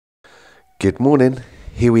Good morning.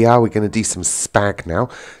 Here we are. We're going to do some SPaG now.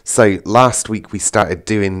 So last week we started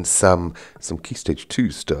doing some Key Stage 2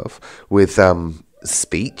 stuff with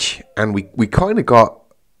speech, and we kind of got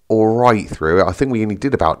all right through it. I think we only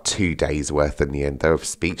did about 2 days worth in the end though of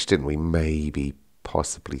speech, didn't we? Maybe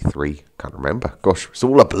possibly 3, can't remember. Gosh, it's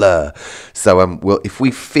all a blur. So well, if we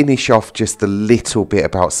finish off just a little bit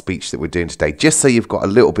about speech that we're doing today, just so you've got a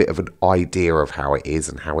little bit of an idea of how it is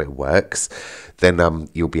and how it works, then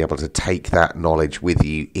you'll be able to take that knowledge with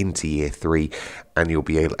you into year 3, and you'll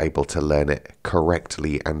be able to learn it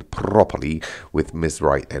correctly and properly with Ms.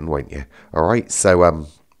 Wright then, won't you? All right, so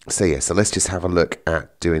let's just have a look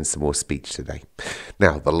at doing some more speech today.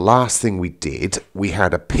 Now, the last thing we did, we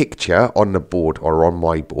had a picture on the board, or on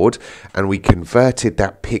my board, and we converted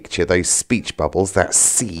that picture, those speech bubbles, that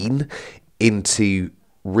scene, into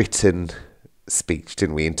written speech,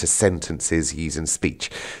 didn't we? Into sentences using speech.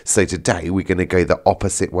 So today we're going to go the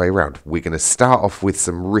opposite way around. We're going to start off with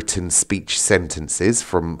some written speech sentences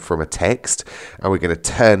from a text, and we're going to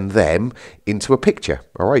turn them into a picture.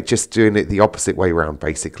 All right, just doing it the opposite way around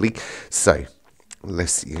basically. So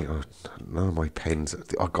let's see. None of my pens.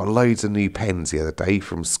 I got loads of new pens the other day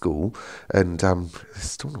from school, and they're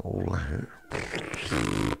still not all out.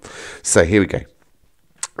 So here we go.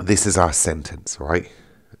 This is our sentence, right?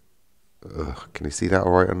 Can you see that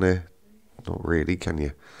all right on there? Not really, can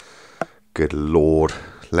you? Good Lord.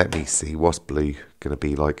 Let me see. What's blue going to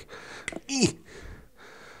be like?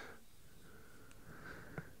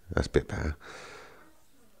 That's a bit better.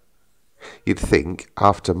 You'd think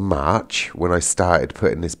after March, when I started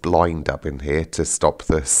putting this blind up in here to stop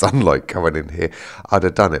the sunlight coming in here, I'd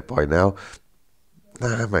have done it by now.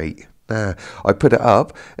 Nah, mate. Nah, I put it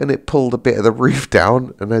up and it pulled a bit of the roof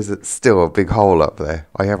down, and there's still a big hole up there.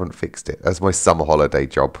 I haven't fixed it. That's my summer holiday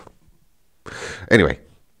job. Anyway,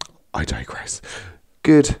 I digress.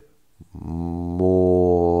 Good morning,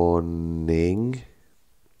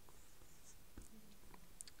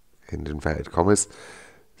 in inverted commas,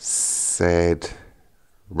 said.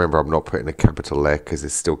 Remember, I'm not putting a capital there because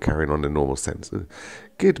it's still carrying on the normal sentence.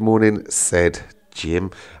 Good morning, said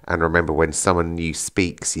Jim. And remember, when someone new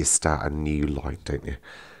speaks, you start a new line, don't you?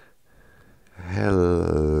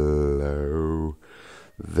 Hello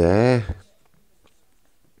there,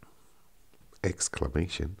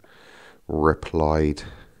 exclamation, replied.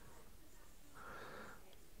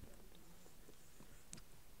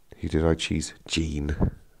 Who did I choose? Jean.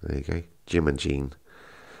 There you go. Jim and Jean,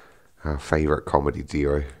 our favourite comedy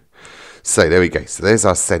duo. So there we go. So there's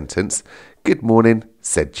our sentence. Good morning,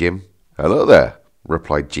 said Jim. Hello there,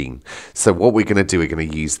 replied Jean. So what we're going to do, we're going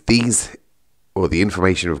to use these, or the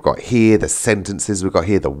information we've got here, the sentences we've got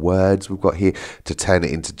here, the words we've got here, to turn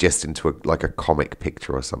it into like a comic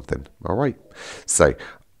picture or something. All right. So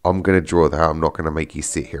I'm going to draw that. I'm not going to make you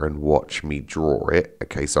sit here and watch me draw it.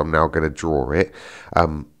 Okay. So I'm now going to draw it.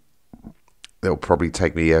 It'll probably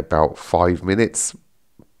take me about 5 minutes,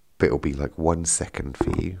 but it'll be like 1 second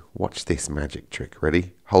for you. Watch this magic trick.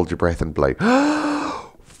 Ready? Hold your breath and blow.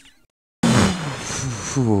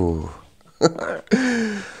 Oh,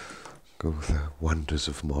 the wonders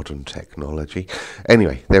of modern technology.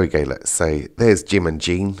 Anyway, there we go. Let's say there's Jim and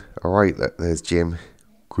Jean. All right, there's Jim.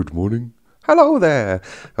 Good morning. Hello there.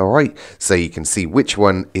 All right, so you can see which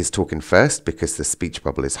one is talking first because the speech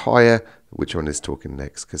bubble is higher, which one is talking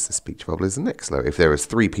next because the speech bubble is next low. If there was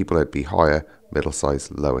 3 people, it'd be higher, middle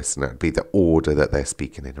size, lowest, and that'd be the order that they're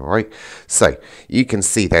speaking in. All right, so you can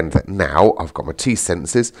see then that now I've got my 2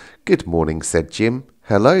 sentences. Good morning, said Jim.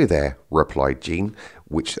 Hello there, replied Jean,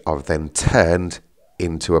 which I've then turned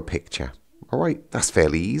into a picture. All right, that's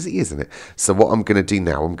fairly easy, isn't it? So what I'm going to do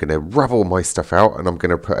now, I'm going to rub all my stuff out, and I'm going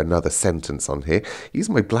to put another sentence on here. Use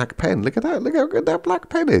my black pen. Look at that. Look how good that black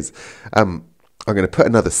pen is. I'm going to put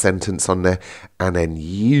another sentence on there, and then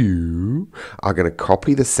you are going to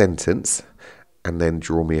copy the sentence and then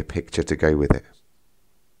draw me a picture to go with it.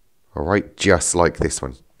 All right, just like this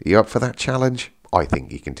one. Are you up for that challenge? I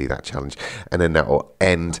think you can do that challenge. And then that will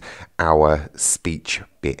end our speech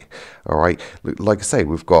bit. All right, like I say,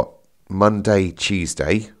 we've got Monday,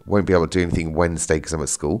 Tuesday. Won't be able to do anything Wednesday because I'm at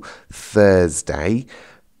school. Thursday,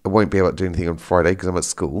 I won't be able to do anything on Friday because I'm at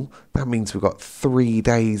school. That means we've got 3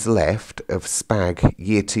 days left of SPaG,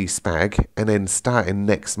 Year 2 SPaG. And then starting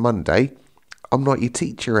next Monday, I'm not your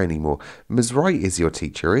teacher anymore. Ms. Wright is your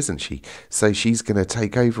teacher, isn't she? So she's going to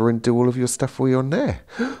take over and do all of your stuff for you on there.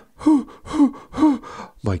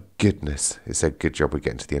 My goodness, it's a good job we're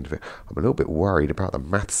getting to the end of it. I'm a little bit worried about the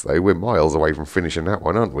maths though. We're miles away from finishing that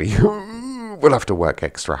one, aren't we? We'll have to work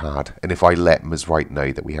extra hard. And if I let Ms. Wright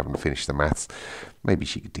know that we haven't finished the maths, maybe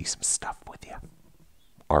she could do some stuff with you.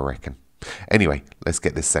 I reckon. Anyway, let's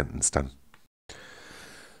get this sentence done.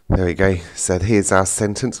 There we go. So here's our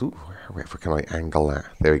sentence. Ooh, wherever can I angle that?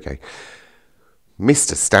 There we go.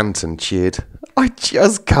 Mr. Stanton cheered, "I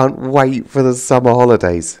just can't wait for the summer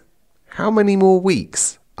holidays." "How many more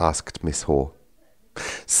weeks?" asked Miss Hoare.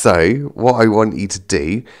 So what I want you to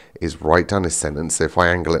do is write down this sentence. So if I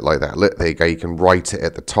angle it like that, look, there you go. You can write it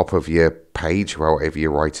at the top of your page, whatever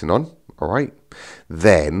you're writing on. All right.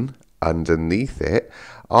 Then underneath it,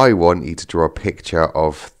 I want you to draw a picture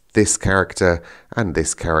of this character and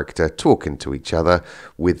this character talking to each other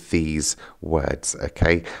with these words.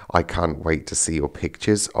 Okay, I can't wait to see your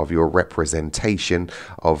pictures of your representation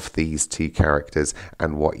of these two characters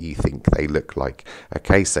and what you think they look like.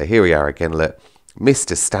 Okay, so here we are again. Look,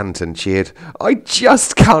 Mr. Stanton cheered, "I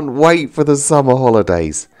just can't wait for the summer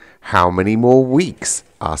holidays." "How many more weeks?"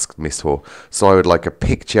 asked Miss Hoare. So I would like a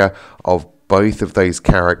picture of both of those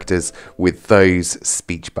characters with those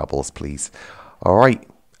speech bubbles, please. All right.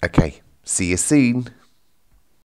 Okay, see you soon.